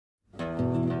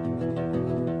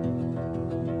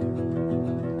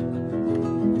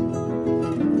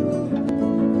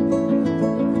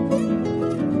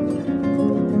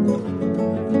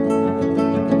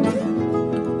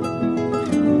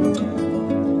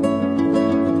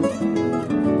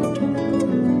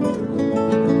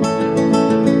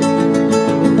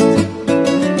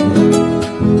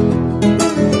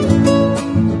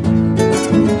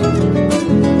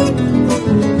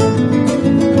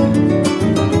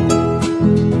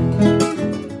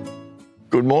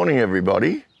morning,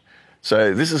 everybody.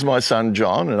 So this is my son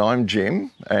John and I'm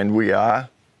Jim, and we are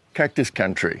Cactus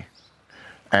Country.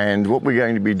 And what we're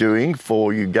going to be doing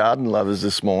for you garden lovers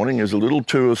this morning is a little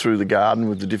tour through the garden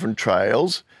with the different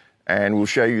trails, and we'll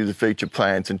show you the feature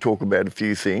plants and talk about a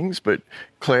few things. But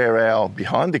Claire, our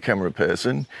behind the camera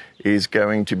person, is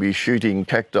going to be shooting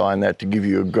cacti and that to give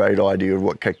you a great idea of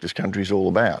what Cactus Country is all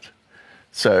about.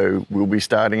 So we'll be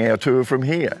starting our tour from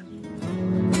here.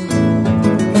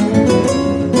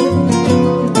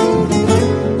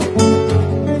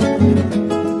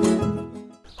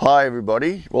 Hi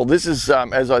everybody. Well, this is,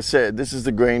 as I said, this is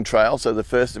the green trail, so the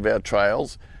first of our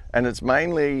trails, and it's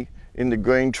mainly in the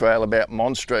green trail about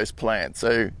monstrose plants.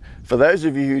 So for those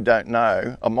of you who don't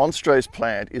know, a monstrose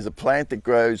plant is a plant that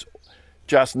grows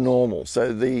just normal.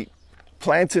 So the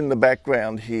plants in the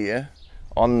background here,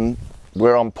 on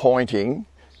where I'm pointing,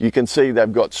 you can see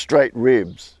they've got straight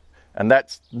ribs, and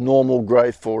that's normal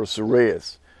growth for a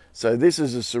cereus. So this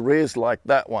is a cereus like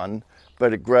that one,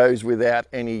 but it grows without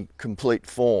any complete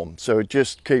form. So it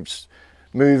just keeps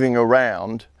moving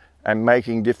around and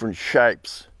making different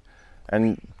shapes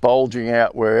and bulging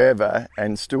out wherever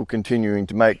and still continuing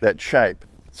to make that shape.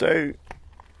 So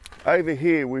over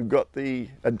here we've got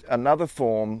another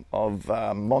form of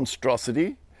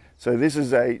monstrosity. So this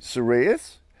is a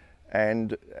cereus,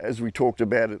 and as we talked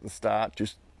about at the start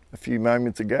just a few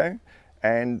moments ago,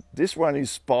 and this one is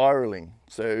spiraling.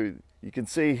 So you can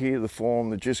see here the form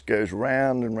that just goes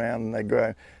round and round, and they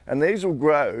grow. And these will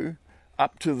grow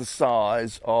up to the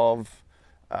size of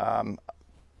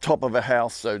top of a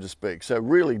house, so to speak. So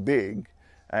really big,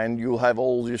 and you'll have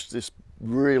all just this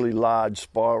really large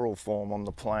spiral form on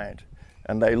the plant.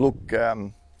 And they look,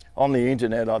 on the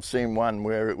internet I've seen one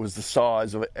where it was the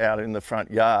size of it out in the front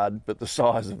yard, but the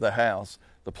size of the house,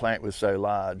 the plant was so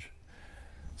large.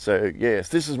 So yes,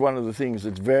 this is one of the things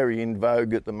that's very in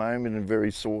vogue at the moment and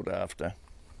very sought after.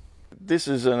 This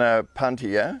is an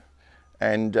Opuntia,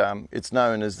 and it's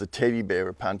known as the teddy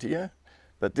bear Opuntia,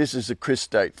 but this is a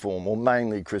cristate form, or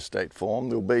mainly cristate form.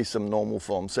 There'll be some normal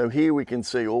forms. So here we can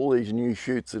see all these new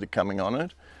shoots that are coming on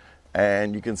it,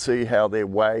 and you can see how they're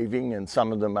waving, and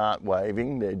some of them aren't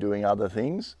waving, they're doing other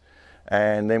things.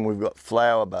 And then we've got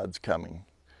flower buds coming.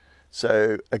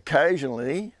 So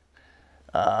occasionally,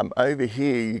 over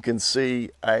here you can see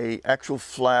an actual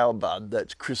flower bud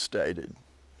that's cristated,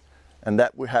 and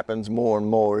that happens more and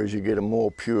more as you get a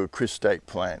more pure cristate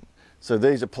plant. So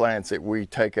these are plants that we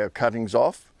take our cuttings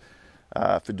off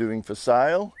for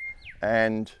sale,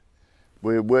 and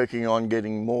we're working on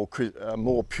getting more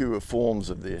pure forms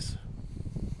of this.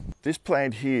 This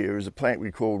plant here is a plant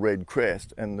we call red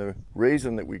crest, and the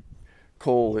reason that we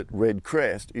call it red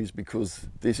crest is because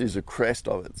this is a crest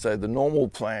of it. So the normal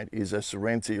plant is a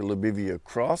Sorensia labivia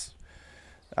cross.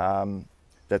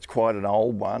 That's quite an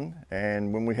old one,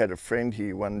 and when we had a friend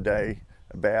here one day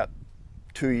about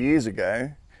 2 years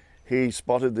ago, he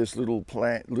spotted this little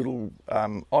plant,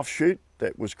 offshoot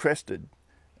that was crested,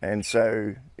 and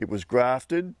so it was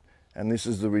grafted, and this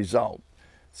is the result.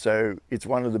 So it's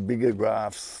one of the bigger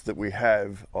grafts that we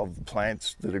have of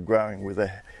plants that are growing with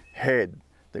a head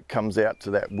that comes out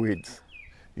to that width.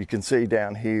 You can see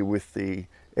down here with the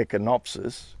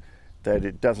Echinopsis that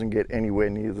it doesn't get anywhere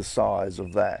near the size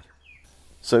of that.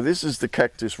 So this is the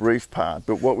cactus reef part,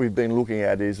 but what we've been looking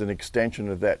at is an extension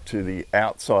of that to the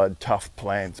outside tough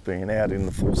plants being out in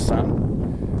the full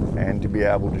sun, and to be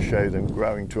able to show them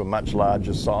growing to a much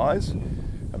larger size.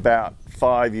 About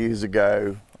 5 years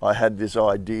ago, I had this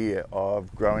idea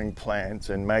of growing plants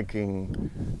and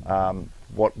making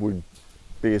what would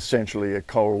be essentially a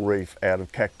coral reef out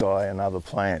of cacti and other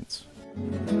plants.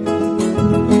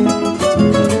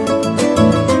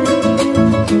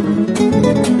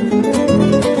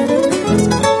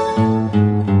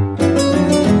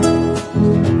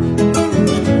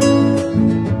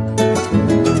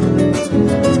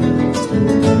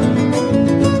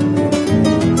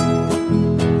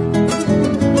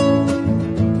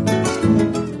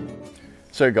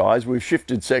 So guys, we've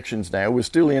shifted sections now. We're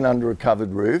still in under a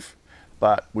covered roof,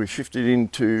 but we've shifted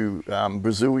into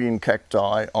Brazilian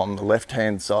cacti on the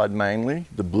left-hand side mainly,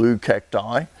 the blue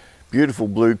cacti. Beautiful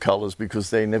blue colours because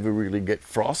they never really get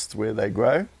frost where they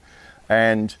grow.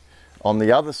 And on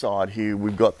the other side here,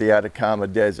 we've got the Atacama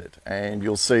Desert, and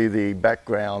you'll see the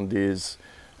background is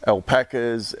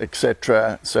alpacas,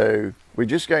 etc. So we're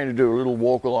just going to do a little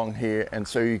walk along here, and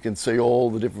so you can see all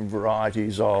the different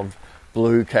varieties of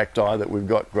blue cacti that we've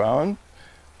got growing.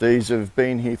 These have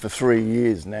been here for 3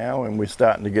 years now, and we're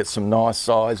starting to get some nice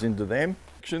size into them.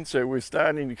 So we're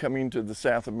starting to come into the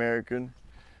South American,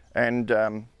 and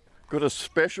got a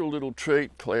special little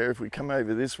treat, Claire, if we come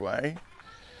over this way.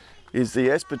 is the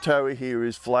Espatoa here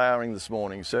is flowering this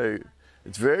morning. So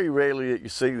it's very rarely that you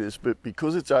see this, but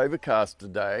because it's overcast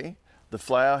today, the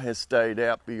flower has stayed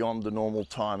out beyond the normal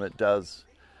time it does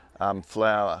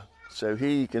flower. So here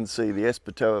you can see the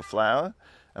Espatoa flower,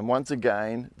 and once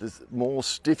again there's more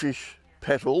stiffish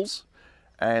petals,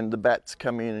 and the bats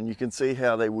come in, and you can see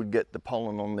how they would get the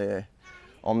pollen on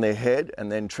their head and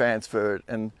then transfer it.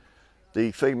 And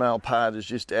the female part is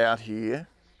just out here,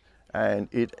 and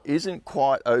it isn't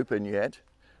quite open yet,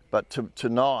 but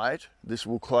tonight this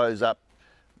will close up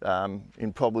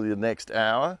in probably the next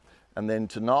hour, and then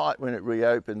tonight when it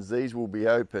reopens, these will be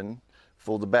open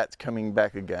for the bats coming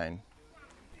back again.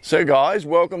 So guys,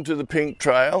 welcome to the Pink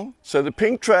Trail. So the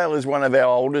Pink Trail is one of our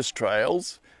oldest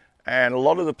trails, and a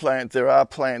lot of the plants, there are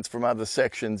plants from other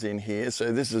sections in here.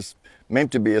 So this is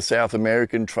meant to be a South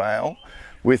American trail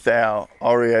with our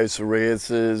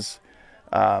Oreocereuses,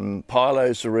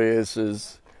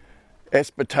 Pilocereus,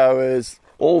 Espatoas,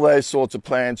 all those sorts of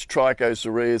plants,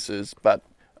 Trichocereus, but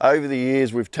over the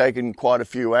years we've taken quite a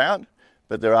few out,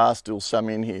 but there are still some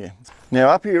in here. Now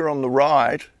up here on the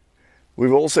right,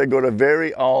 we've also got a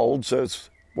very old, so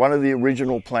it's one of the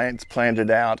original plants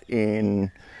planted out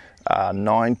in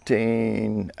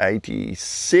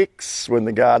 1986 when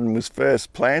the garden was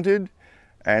first planted,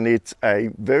 and it's a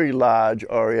very large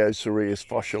Oreocereus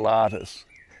faucillatus.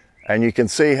 And you can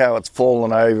see how it's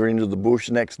fallen over into the bush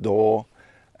next door,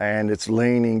 and it's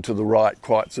leaning to the right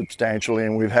quite substantially,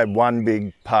 and we've had one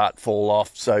big part fall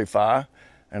off so far,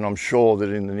 and I'm sure that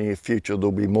in the near future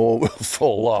there'll be more will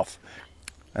fall off.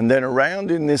 And then around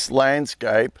in this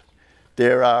landscape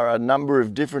there are a number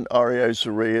of different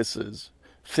Oreocereuses,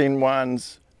 thin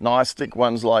ones, nice thick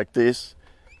ones like this.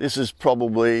 This is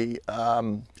probably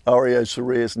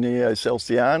Oreocereus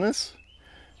neocelsianus,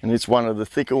 and it's one of the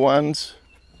thicker ones.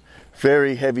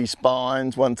 Very heavy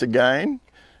spines once again,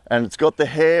 and it's got the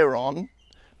hair on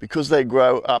because they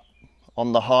grow up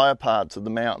on the higher parts of the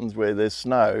mountains where there's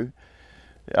snow,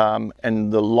 and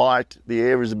the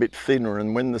air is a bit thinner,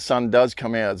 and when the sun does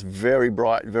come out it's very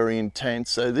bright, very intense,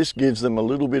 so this gives them a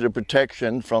little bit of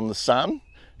protection from the sun.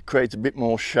 It creates a bit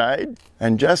more shade.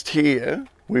 And just here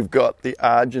we've got the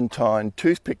Argentine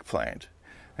toothpick plant,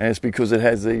 and it's because it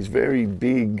has these very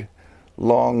big,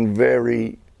 long,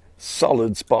 very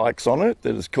solid spikes on it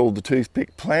that is called the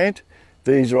toothpick plant.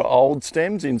 These are old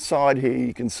stems. Inside here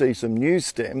you can see some new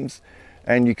stems,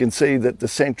 and you can see that the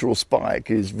central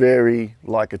spike is very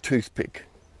like a toothpick.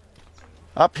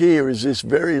 Up here is this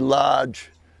very large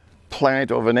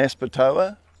plant of an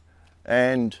Espatoa,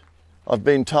 and I've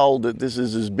been told that this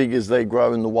is as big as they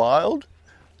grow in the wild.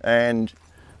 And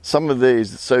some of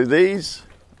these, so these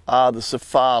are the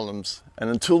cephalums, and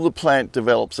until the plant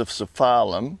develops a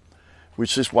cephalum,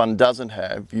 which this one doesn't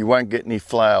have, you won't get any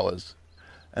flowers.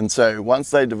 And so once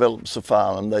they develop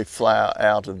cephalum, they flower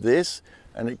out of this,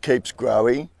 and it keeps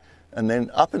growing. And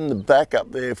then up in the back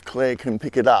up there, if Claire can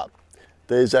pick it up,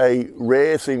 there's a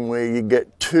rare thing where you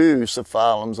get two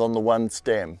cephalums on the one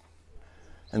stem.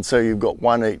 And so you've got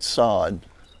one each side.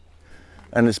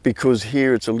 And it's because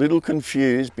here it's a little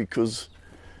confused because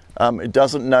it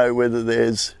doesn't know whether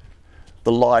the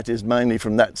light is mainly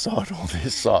from that side or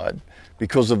this side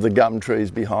because of the gum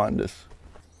trees behind us.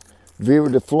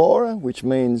 Viridiflora, which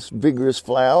means vigorous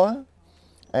flower,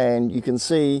 and you can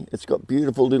see it's got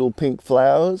beautiful little pink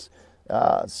flowers.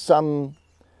 Some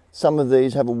of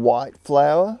these have a white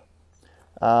flower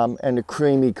and a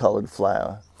creamy coloured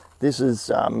flower. This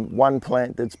is one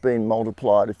plant that's been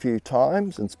multiplied a few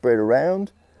times and spread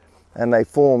around, and they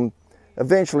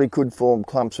eventually could form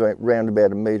clumps around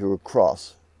about 1 metre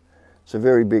across. So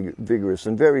very big, vigorous,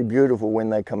 and very beautiful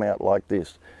when they come out like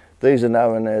this. These are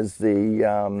known as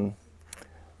the,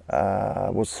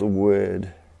 what's the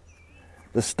word?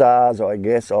 The stars, I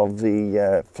guess, of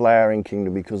the flowering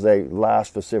kingdom, because they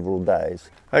last for several days.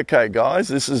 Okay guys,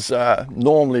 this is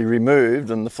normally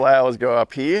removed and the flowers go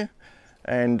up here,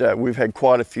 and we've had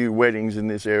quite a few weddings in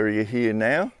this area here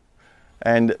now.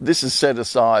 And this is set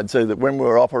aside so that when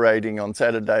we're operating on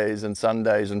Saturdays and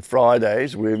Sundays and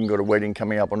Fridays, we even got a wedding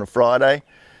coming up on a Friday,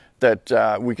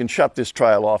 that we can shut this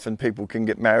trail off and people can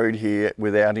get married here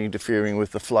without interfering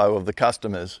with the flow of the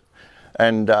customers.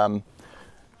 And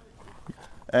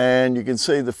you can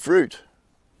see the fruit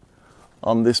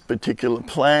on this particular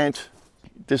plant.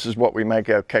 This is what we make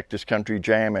our Cactus Country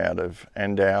jam out of,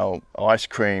 and our ice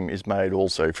cream is made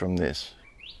also from this.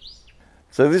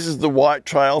 So this is the white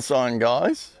trail sign,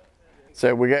 guys.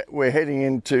 So we're heading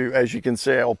into, as you can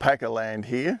see, alpaca land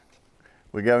here.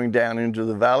 We're going down into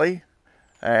the valley,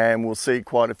 and we'll see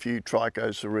quite a few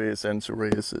Trichocereus and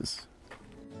Cereuses.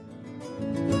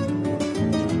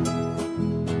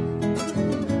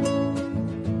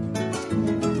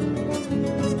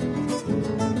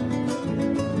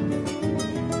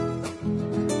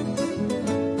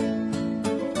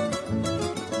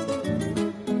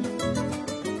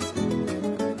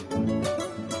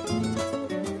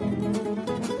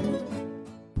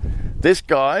 This,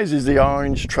 guys, is the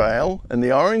orange trail, and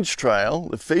the orange trail,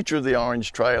 the feature of the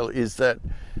orange trail is that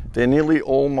they're nearly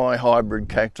all my hybrid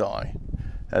cacti.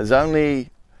 There's only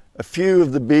a few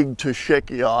of the big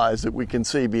Cactus that we can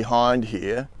see behind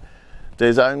here.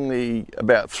 There's only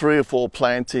about 3 or 4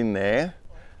 plants in there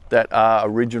that are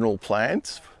original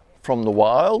plants from the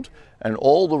wild, and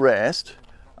all the rest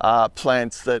are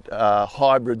plants that are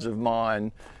hybrids of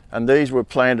mine, and these were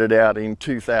planted out in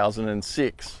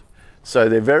 2006. So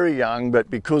they're very young, but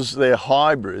because they're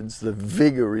hybrids, the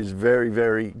vigor is very,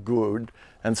 very good,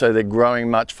 and so they're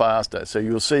growing much faster. So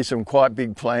you'll see some quite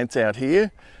big plants out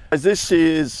here. This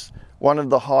is one of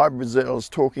the hybrids that I was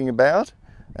talking about,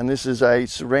 and this is a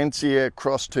Serentia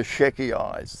cross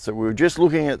Cactus. So we were just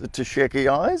looking at the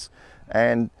Cactus,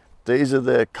 and these are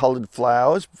the coloured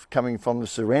flowers coming from the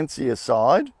Serentia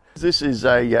side. This is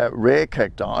a rare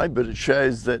cacti, but it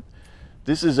shows that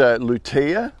this is a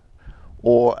lutea,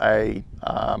 or a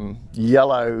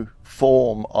yellow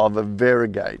form of a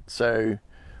variegate. So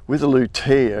with a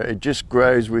lutea, it just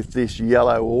grows with this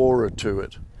yellow aura to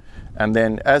it. And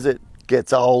then as it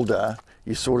gets older,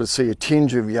 you sort of see a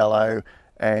tinge of yellow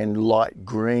and light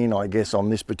green, I guess, on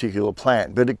this particular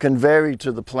plant. But it can vary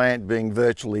to the plant being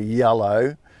virtually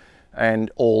yellow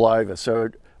and all over. So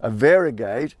a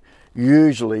variegate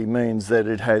usually means that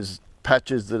it has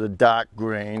patches that are dark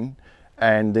green,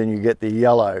 and then you get the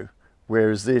yellow.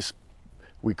 Whereas this,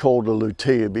 we called a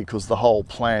lutea because the whole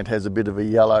plant has a bit of a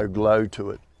yellow glow to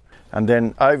it. And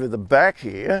then over the back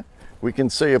here, we can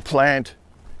see a plant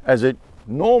as it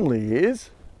normally is.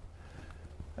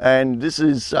 And this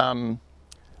is an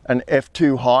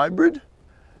F2 hybrid.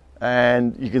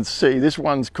 And you can see this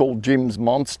one's called Jim's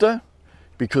Monster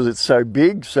because it's so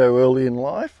big so early in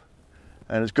life.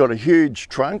 And it's got a huge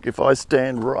trunk. If I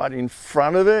stand right in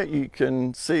front of it, you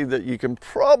can see that you can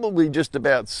probably just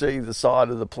about see the side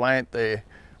of the plant there,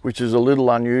 which is a little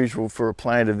unusual for a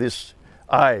plant of this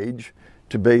age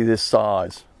to be this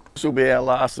size. This will be our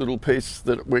last little piece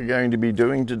that we're going to be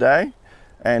doing today.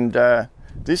 And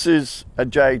this is a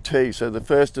JT, so the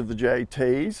first of the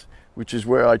JTs, which is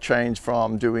where I changed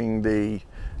from doing the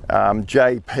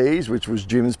JPs, which was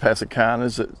Jim's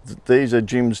Pasicanas. These are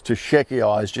Jim's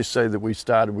Cactus, just so that we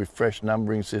started with fresh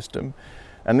numbering system.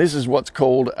 And this is what's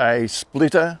called a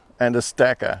splitter and a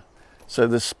stacker. So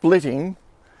the splitting,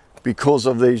 because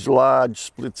of these large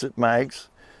splits it makes,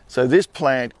 so this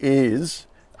plant is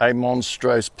a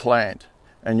monstrose plant.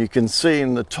 And you can see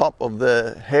in the top of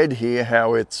the head here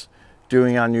how it's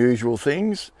doing unusual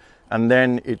things. And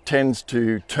then it tends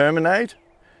to terminate,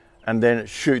 and then it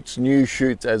shoots new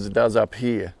shoots as it does up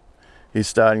here. He's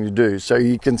starting to do. So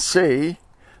you can see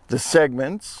the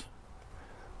segments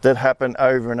that happen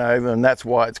over and over, and that's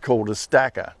why it's called a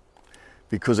stacker,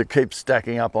 because it keeps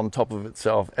stacking up on top of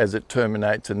itself as it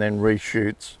terminates and then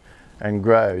reshoots and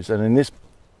grows. And in this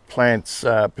plant's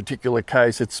particular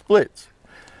case, it splits.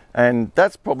 And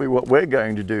that's probably what we're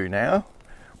going to do now.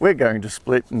 We're going to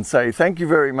split and say thank you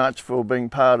very much for being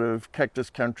part of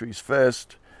Cactus Country's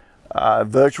first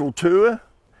virtual tour,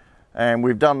 and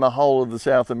we've done the whole of the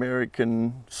South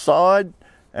American side,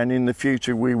 and in the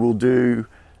future we will do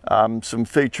some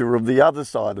feature of the other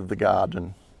side of the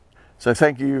garden. So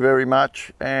thank you very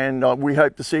much, and we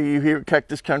hope to see you here at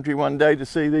Cactus Country one day to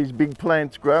see these big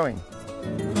plants growing.